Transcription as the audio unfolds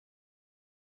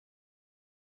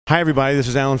Hi, everybody. This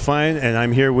is Alan Fine, and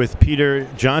I'm here with Peter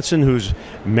Johnson, who's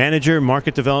Manager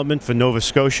Market Development for Nova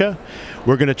Scotia.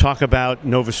 We're going to talk about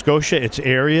Nova Scotia, its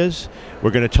areas.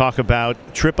 We're going to talk about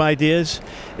trip ideas.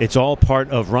 It's all part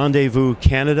of Rendezvous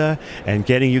Canada and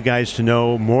getting you guys to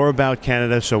know more about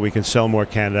Canada so we can sell more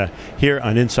Canada here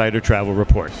on Insider Travel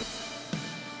Report.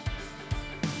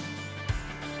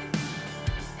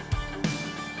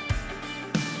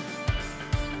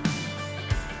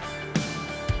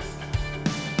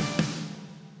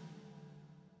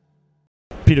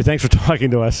 Peter, thanks for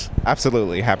talking to us.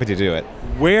 Absolutely, happy to do it.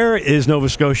 Where is Nova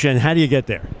Scotia and how do you get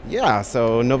there? Yeah,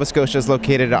 so Nova Scotia is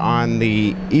located on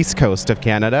the east coast of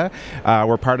Canada.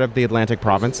 We're part of the Atlantic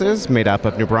provinces, made up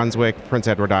of New Brunswick, Prince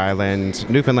Edward Island,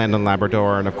 Newfoundland and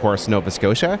Labrador, and of course Nova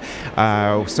Scotia.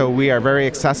 So we are very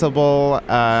accessible.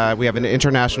 We have an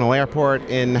international airport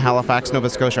in Halifax, Nova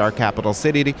Scotia, our capital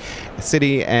city,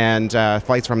 and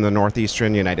flights from the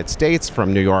northeastern United States,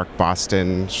 from New York,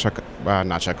 Boston,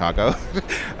 not Chicago,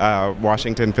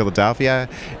 Washington, Philadelphia,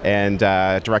 and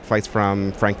direct flights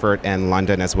from Frankfurt and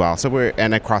London as well. So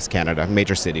and across Canada,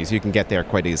 major cities. You can get there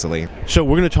quite easily. So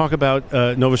we're going to talk about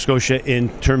Nova Scotia in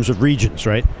terms of regions,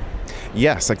 right?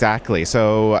 Yes, exactly.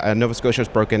 So Nova Scotia is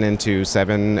broken into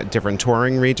 7 different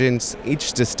touring regions,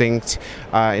 each distinct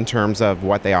in terms of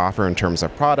what they offer in terms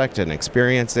of product and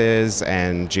experiences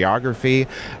and geography.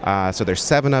 So there's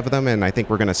 7 of them, and I think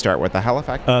we're going to start with the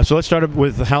Halifax. So let's start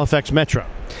with the Halifax Metro.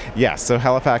 Yes, so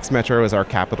Halifax Metro is our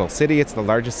capital city. It's the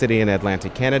largest city in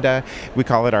Atlantic Canada. We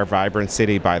call it our vibrant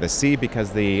city by the sea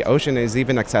because the ocean is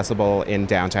even accessible in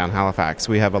downtown Halifax.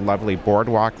 We have a lovely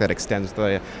boardwalk that extends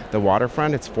the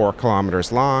waterfront. It's 4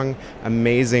 kilometers long,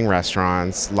 amazing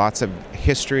restaurants, lots of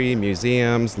history,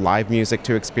 museums, live music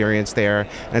to experience there.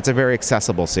 And it's a very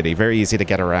accessible city, very easy to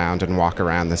get around and walk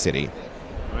around the city.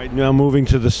 All right, now moving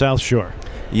to the South Shore.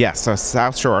 Yes, so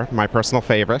South Shore, my personal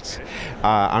favorite.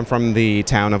 I'm from the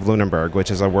town of Lunenburg,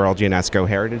 which is a World UNESCO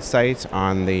Heritage Site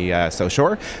on the South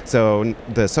Shore. So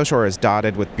the South Shore is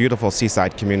dotted with beautiful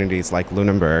seaside communities like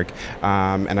Lunenburg,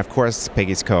 and of course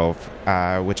Peggy's Cove,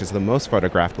 which is the most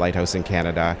photographed lighthouse in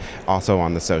Canada, also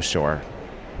on the South Shore.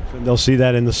 So they'll see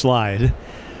that in the slide.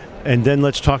 And then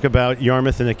let's talk about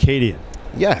Yarmouth and Acadian.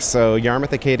 Yes, so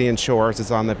Yarmouth Acadian Shores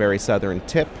is on the very southern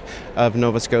tip of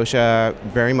Nova Scotia,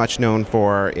 very much known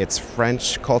for its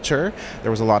French culture.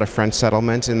 There was a lot of French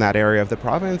settlement in that area of the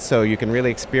province, so you can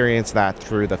really experience that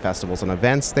through the festivals and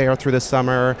events there through the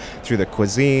summer, through the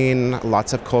cuisine,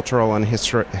 lots of cultural and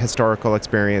historical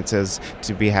experiences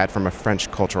to be had from a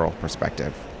French cultural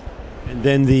perspective. And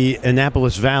then the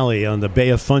Annapolis Valley on the Bay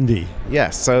of Fundy.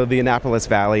 Yes, so the Annapolis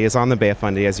Valley is on the Bay of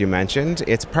Fundy, as you mentioned.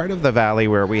 It's part of the valley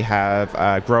where we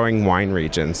have growing wine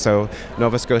regions. So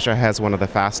Nova Scotia has one of the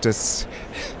fastest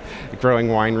growing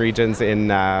wine regions in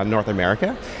North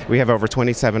America. We have over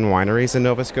 27 wineries in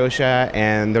Nova Scotia,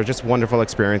 and they're just wonderful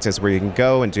experiences where you can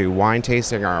go and do wine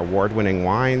tasting, our award-winning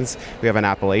wines. We have an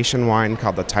Appalachian wine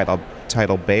called the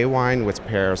Tidal Bay wine, which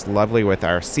pairs lovely with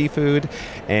our seafood,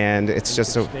 and it's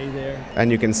just stay there.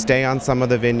 And you can stay on some of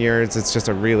the vineyards. It's just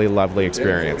a really lovely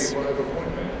experience.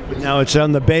 Now it's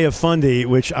on the Bay of Fundy,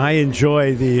 which I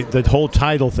enjoy the whole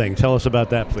tidal thing. Tell us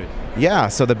about that, please. Yeah,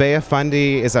 so the Bay of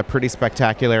Fundy is a pretty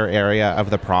spectacular area of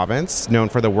the province, known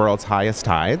for the world's highest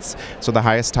tides. So the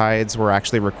highest tides were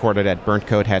actually recorded at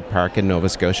Burntcoat Head Park in Nova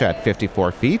Scotia at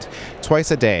 54 feet. Twice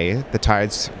a day, the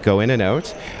tides go in and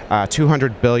out.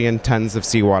 200 billion tons of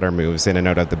seawater moves in and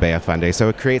out of the Bay of Fundy, so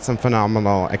it creates some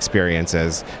phenomenal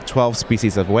experiences. 12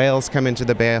 species of whales come into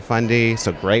the Bay of Fundy,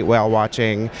 so great whale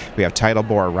watching. We have tidal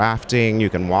bore rafting. You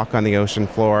can walk on the ocean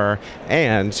floor,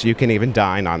 and you can even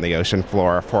dine on the ocean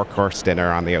floor, a 4-course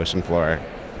dinner on the ocean floor.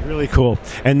 Really cool.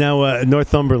 And now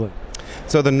Northumberland.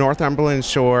 So the Northumberland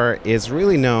shore is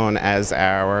really known as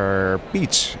our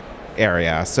beach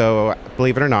area. So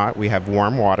believe it or not, we have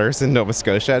warm waters in Nova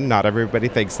Scotia. Not everybody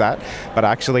thinks that, but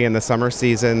actually in the summer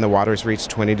season, the waters reach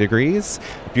 20 degrees.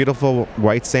 Beautiful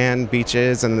white sand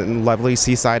beaches and lovely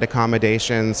seaside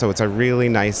accommodations. So it's a really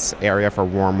nice area for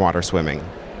warm water swimming.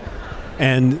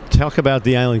 And talk about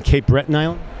the island, Cape Breton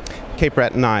Island. Cape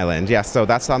Breton Island, yes. So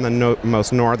that's on the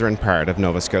most northern part of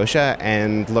Nova Scotia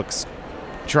and looks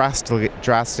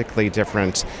drastically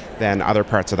different than other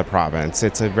parts of the province.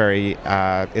 It's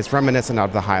it's reminiscent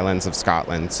of the Highlands of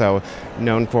Scotland. So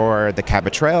known for the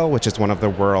Cabot Trail, which is one of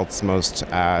the world's most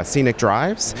scenic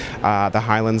drives, the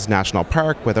Highlands National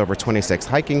Park with over 26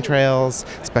 hiking trails,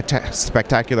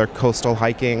 spectacular coastal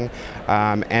hiking,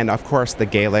 and of course the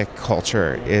Gaelic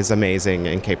culture is amazing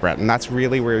in Cape Breton. That's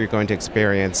really where you're going to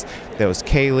experience those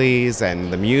ceilidhs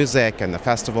and the music and the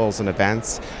festivals and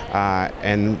events,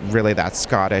 and really that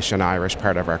Scottish and Irish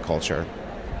part of our culture.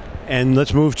 And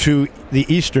let's move to the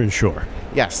eastern shore.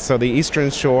 Yes, so the eastern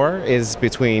shore is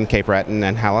between Cape Breton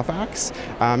and Halifax.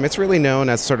 It's really known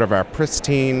as sort of a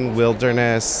pristine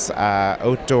wilderness,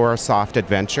 outdoor soft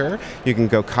adventure. You can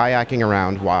go kayaking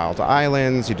around wild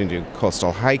islands, you can do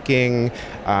coastal hiking,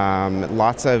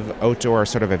 lots of outdoor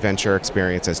sort of adventure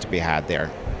experiences to be had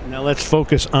there. Now let's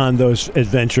focus on those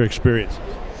adventure experiences.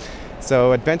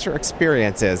 So adventure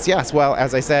experiences, yes. Well,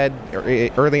 as I said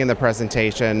early in the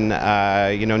presentation,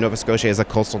 Nova Scotia is a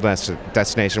coastal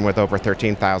destination with over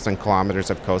 13,000 kilometers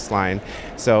of coastline.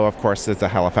 So, of course, there's the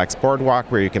Halifax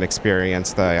Boardwalk where you can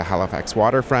experience the Halifax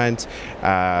waterfront.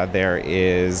 There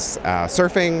is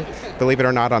surfing. Believe it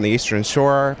or not, on the eastern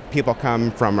shore, people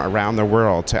come from around the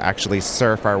world to actually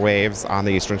surf our waves on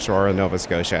the eastern shore of Nova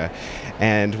Scotia.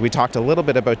 And we talked a little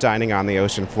bit about dining on the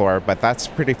ocean floor, but that's a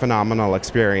pretty phenomenal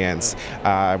experience.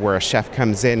 Where a chef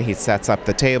comes in, he sets up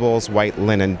the tables, white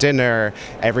linen dinner,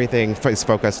 everything is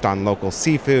focused on local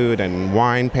seafood and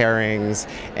wine pairings,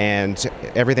 and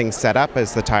everything's set up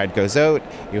as the tide goes out.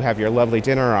 You have your lovely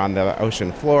dinner on the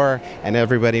ocean floor, and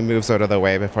everybody moves out of the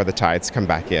way before the tides come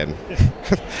back in.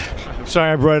 I'm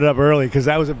sorry I brought it up early because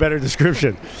that was a better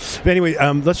description. But anyway,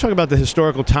 let's talk about the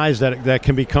historical ties that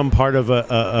can become part of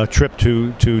a trip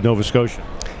to Nova Scotia.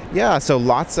 Yeah, so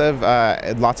lots of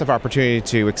opportunity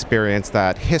to experience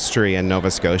that history in Nova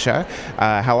Scotia.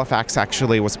 Halifax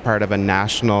actually was part of a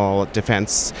national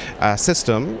defense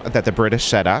system that the British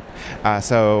set up.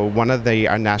 So one of the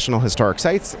national historic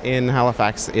sites in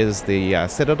Halifax is the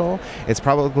Citadel. It's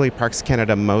probably Parks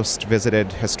Canada's most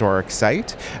visited historic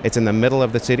site. It's in the middle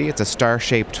of the city. It's a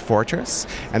star-shaped fortress,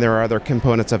 and there are other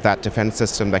components of that defense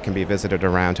system that can be visited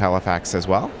around Halifax as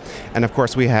well. And of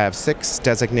course, we have 6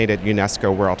 designated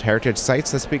UNESCO World Heritage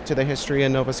Sites that speak to the history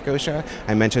in Nova Scotia.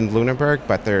 I mentioned Lunenburg,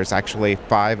 but there's actually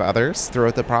 5 others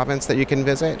throughout the province that you can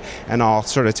visit, and all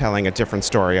sort of telling a different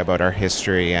story about our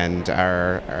history and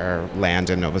our land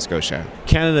in Nova Scotia.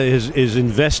 Canada is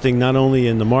investing not only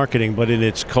in the marketing, but in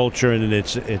its culture and in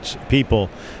its people.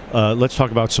 Let's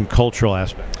talk about some cultural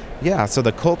aspects. Yeah, so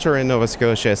the culture in Nova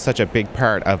Scotia is such a big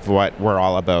part of what we're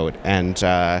all about, and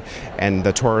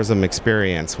the tourism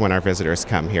experience when our visitors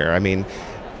come here. I mean,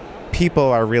 people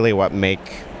are really what make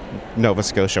Nova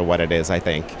Scotia what it is, I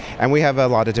think. And we have a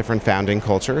lot of different founding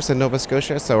cultures in Nova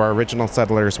Scotia. So our original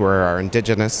settlers were our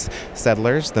indigenous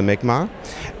settlers, the Mi'kmaq.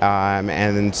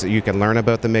 And you can learn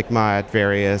about the Mi'kmaq at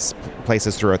various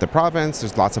places throughout the province.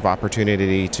 There's lots of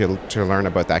opportunity to learn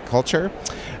about that culture.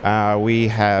 We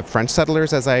have French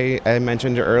settlers, as I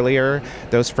mentioned earlier.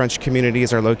 Those French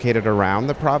communities are located around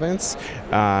the province.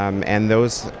 And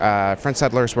those French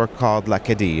settlers were called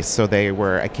L'Acadie. So they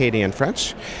were Acadian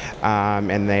French.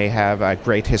 And they have a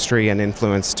great history and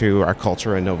influence to our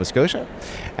culture in Nova Scotia.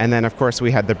 And then, of course,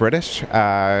 we had the British,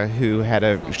 who had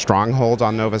a stronghold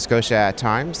on Nova Scotia at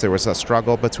times. There was a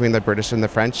struggle between the British and the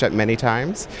French at many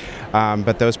times.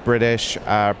 But those British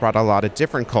brought a lot of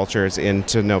different cultures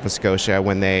into Nova Scotia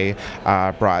when they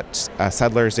brought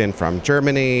settlers in from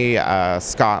Germany,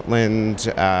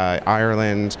 Scotland,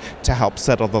 Ireland, to help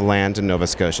settle the land in Nova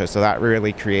Scotia. So that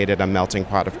really created a melting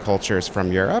pot of cultures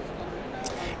from Europe.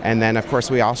 And then, of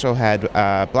course, we also had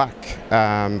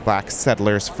black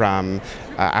settlers from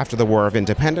after the War of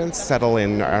Independence settle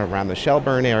in around the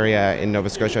Shelburne area in Nova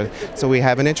Scotia. So we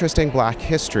have an interesting black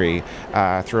history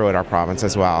throughout our province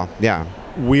as well. Yeah.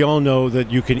 We all know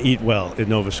that you can eat well in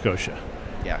Nova Scotia.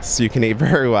 Yes, you can eat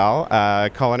very well.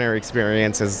 Culinary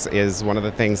experience is one of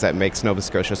the things that makes Nova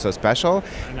Scotia so special.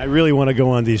 And I really want to go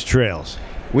on these trails.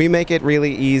 We make it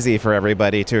really easy for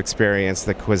everybody to experience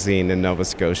the cuisine in Nova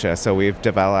Scotia. So we've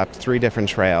developed 3 different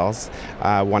trails.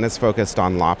 One is focused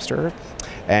on lobster,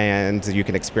 and you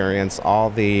can experience all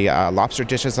the lobster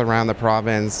dishes around the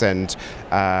province. And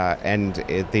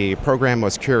the program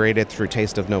was curated through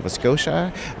Taste of Nova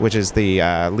Scotia, which is the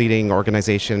leading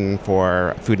organization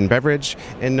for food and beverage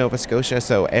in Nova Scotia.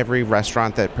 So every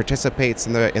restaurant that participates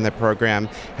in the program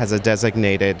has a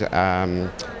designated.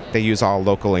 They use all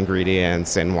local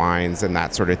ingredients and wines and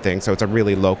that sort of thing, so it's a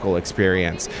really local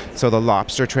experience. So the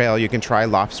lobster trail, you can try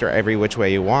lobster every which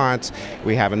way you want.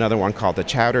 We have another one called the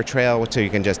chowder trail, so you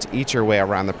can just eat your way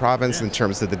around the province in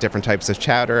terms of the different types of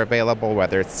chowder available,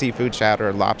 whether it's seafood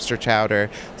chowder, lobster chowder,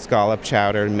 scallop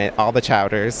chowder, all the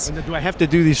chowders. Do I have to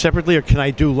do these separately, or can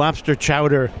I do lobster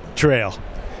chowder trail?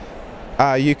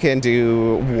 You can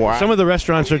do one. Some of the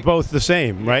restaurants are both the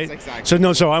same, right? Yes,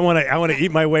 exactly. So I want to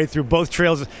eat my way through both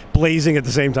trails blazing at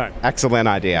the same time. Excellent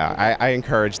idea. I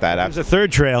encourage that. There's a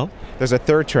third trail. There's a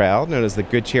third trail known as the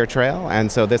Good Cheer Trail,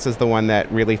 and so this is the one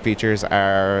that really features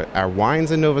our wines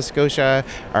in Nova Scotia,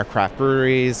 our craft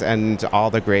breweries, and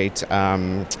all the great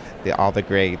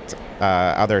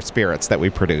other spirits that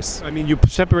we produce. I mean, you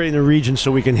separate in the region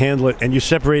so we can handle it, and you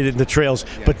separate it in the trails.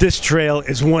 Yeah. But this trail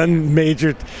is one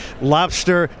major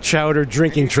lobster chowder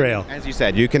drinking trail. As you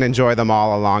said, you can enjoy them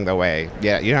all along the way.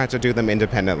 Yeah, you don't have to do them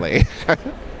independently.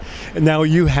 Now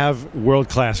you have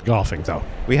world-class golfing, though.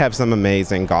 We have some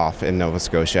amazing golf in Nova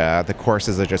Scotia. The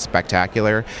courses are just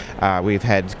spectacular. We've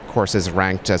had courses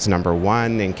ranked as number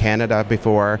 1 in Canada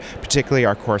before, particularly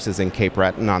our courses in Cape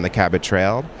Breton on the Cabot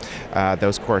Trail.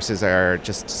 Those courses are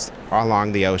just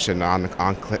along the ocean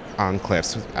on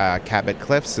cliffs. Cabot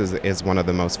Cliffs is one of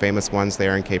the most famous ones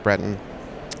there in Cape Breton.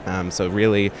 So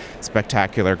really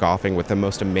spectacular golfing with the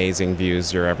most amazing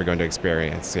views you're ever going to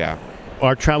experience. Yeah.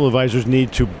 Our travel advisors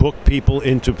need to book people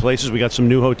into places. We got some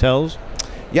new hotels.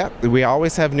 Yeah, we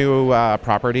always have new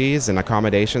properties and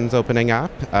accommodations opening up.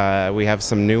 We have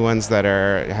some new ones that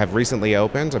have recently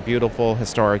opened. A beautiful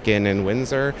historic inn in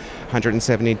Windsor,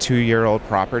 172-year-old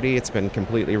property. It's been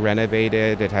completely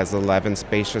renovated. It has 11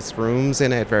 spacious rooms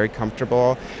in it, very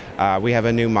comfortable. We have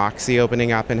a new Moxie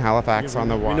opening up in Halifax on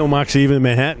the water. We know Moxie even in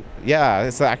Manhattan. Yeah,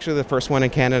 it's actually the first one in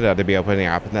Canada to be opening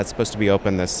up, and that's supposed to be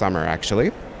open this summer,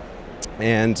 actually.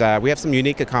 And we have some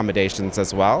unique accommodations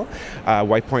as well.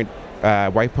 White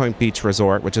Point Beach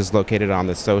Resort, which is located on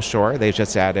the South Shore. They've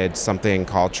just added something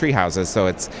called tree houses, so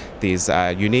it's these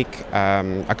unique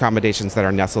accommodations that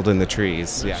are nestled in the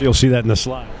trees. Yeah. So you'll see that in the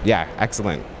slide. Yeah,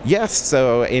 excellent. Yes,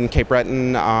 so in Cape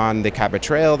Breton on the Cabot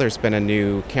Trail, there's been a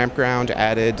new campground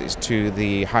added to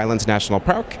the Highlands National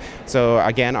Park. So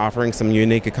again, offering some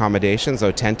unique accommodations,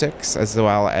 authentics, as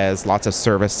well as lots of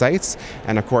service sites.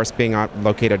 And of course, being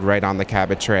located right on the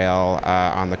Cabot Trail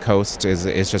on the coast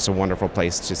is just a wonderful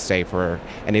place to stay for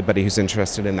anybody who's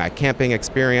interested in that camping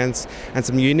experience. And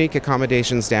some unique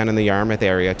accommodations down in the Yarmouth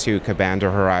area too,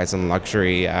 Cabanda Horizon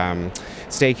Luxury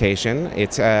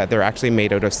Staycation. They're actually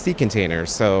made out of sea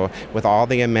containers, so with all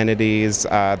the amenities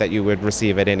that you would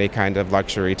receive at any kind of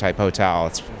luxury type hotel.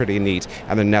 It's pretty neat,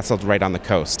 and they're nestled right on the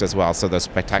coast as well, so those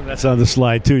spectacular. That's on the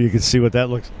slide too. You can see what that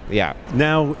looks. Yeah.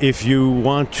 Now, if you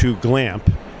want to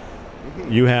glamp,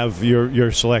 you have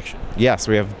your selection. Yes,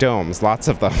 we have domes, lots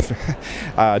of them.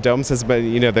 Domes has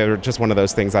been, they're just one of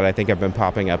those things that I think have been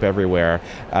popping up everywhere.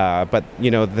 But,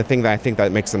 the thing that I think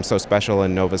that makes them so special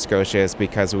in Nova Scotia is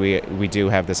because we do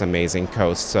have this amazing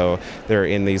coast. So they're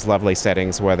in these lovely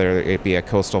settings, whether it be a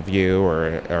coastal view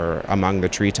or among the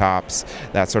treetops,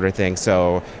 that sort of thing.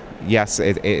 So yes,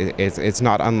 it's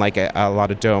not unlike a lot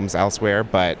of domes elsewhere,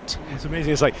 but it's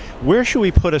amazing. It's like, where should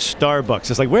we put a Starbucks?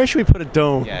 It's like, where should we put a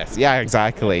dome? Yes, yeah,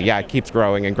 exactly. Yeah, it keeps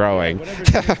growing and growing.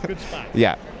 Yeah, good spot.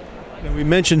 Yeah. Now, we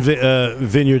mentioned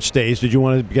vineyard stays. Did you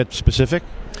want to get specific?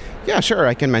 Yeah, sure.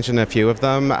 I can mention a few of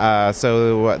them.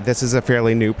 So this is a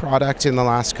fairly new product in the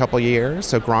last couple years.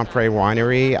 So Grand Pre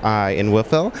Winery in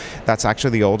Wolfville. That's actually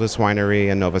the oldest winery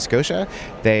in Nova Scotia.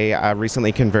 They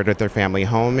recently converted their family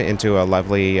home into a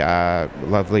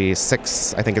lovely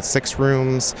six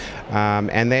rooms,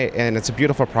 and it's a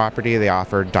beautiful property. They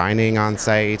offer dining on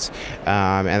site,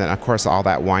 and then of course all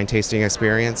that wine tasting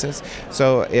experiences.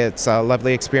 So it's a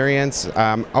lovely experience.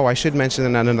 I should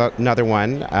mention another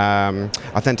one.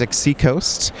 Authentic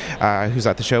Seacoast, who's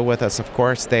at the show with us, of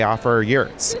course. They offer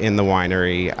yurts in the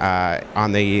winery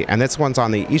and this one's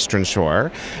on the eastern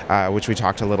shore, which we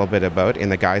talked a little bit about in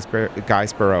the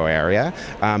Guysborough area.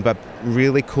 But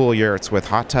really cool yurts with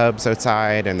hot tubs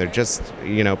outside, and they're just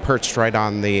perched right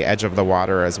on the edge of the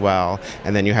water as well.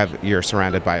 And then you're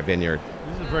surrounded by a vineyard.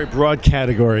 This is a very broad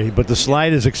category, but the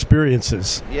slide is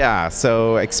experiences. Yeah,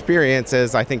 so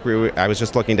experiences, I think I was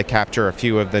just looking to capture a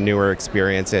few of the newer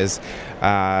experiences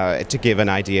to give an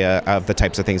idea of the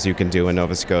types of things you can do in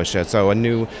Nova Scotia. So a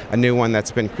new one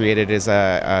that's been created is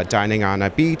a dining on a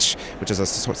beach, which is a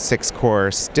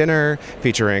 6-course dinner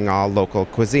featuring all local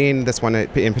cuisine. This one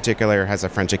in particular has a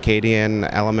French-Acadian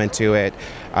element to it.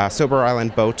 Sober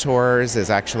Island Boat Tours is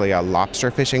actually a lobster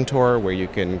fishing tour where you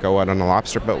can go out on a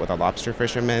lobster boat with a lobster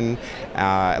fisherman,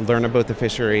 learn about the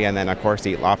fishery, and then of course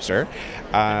eat lobster.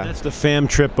 That's the fam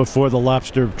trip before the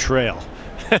lobster trail.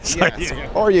 Yes.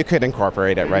 Or you could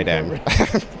incorporate it right in.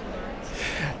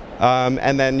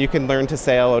 And then you can learn to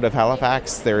sail out of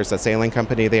Halifax. There's a sailing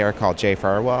company there called J.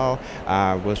 Farwell,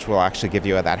 which will actually give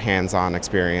you that hands-on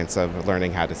experience of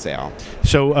learning how to sail.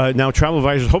 So now travel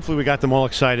advisors, hopefully we got them all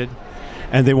excited.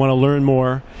 and they want to learn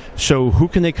more. So who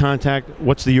can they contact?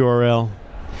 What's the URL?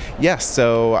 Yes,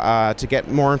 so to get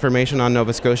more information on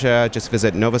Nova Scotia, just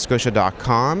visit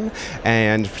novascotia.com,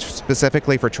 and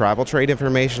specifically for travel trade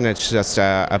information, it's just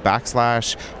a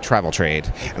 / travel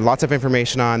trade. And lots of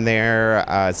information on there,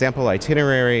 example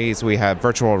itineraries, we have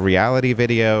virtual reality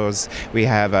videos, we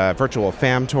have a virtual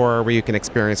fam tour where you can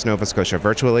experience Nova Scotia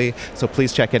virtually, so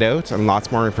please check it out, and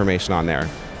lots more information on there.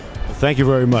 Thank you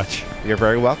very much. You're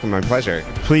very welcome. My pleasure.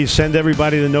 Please send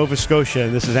everybody to Nova Scotia.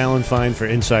 And this is Alan Fine for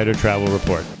Insider Travel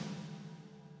Report.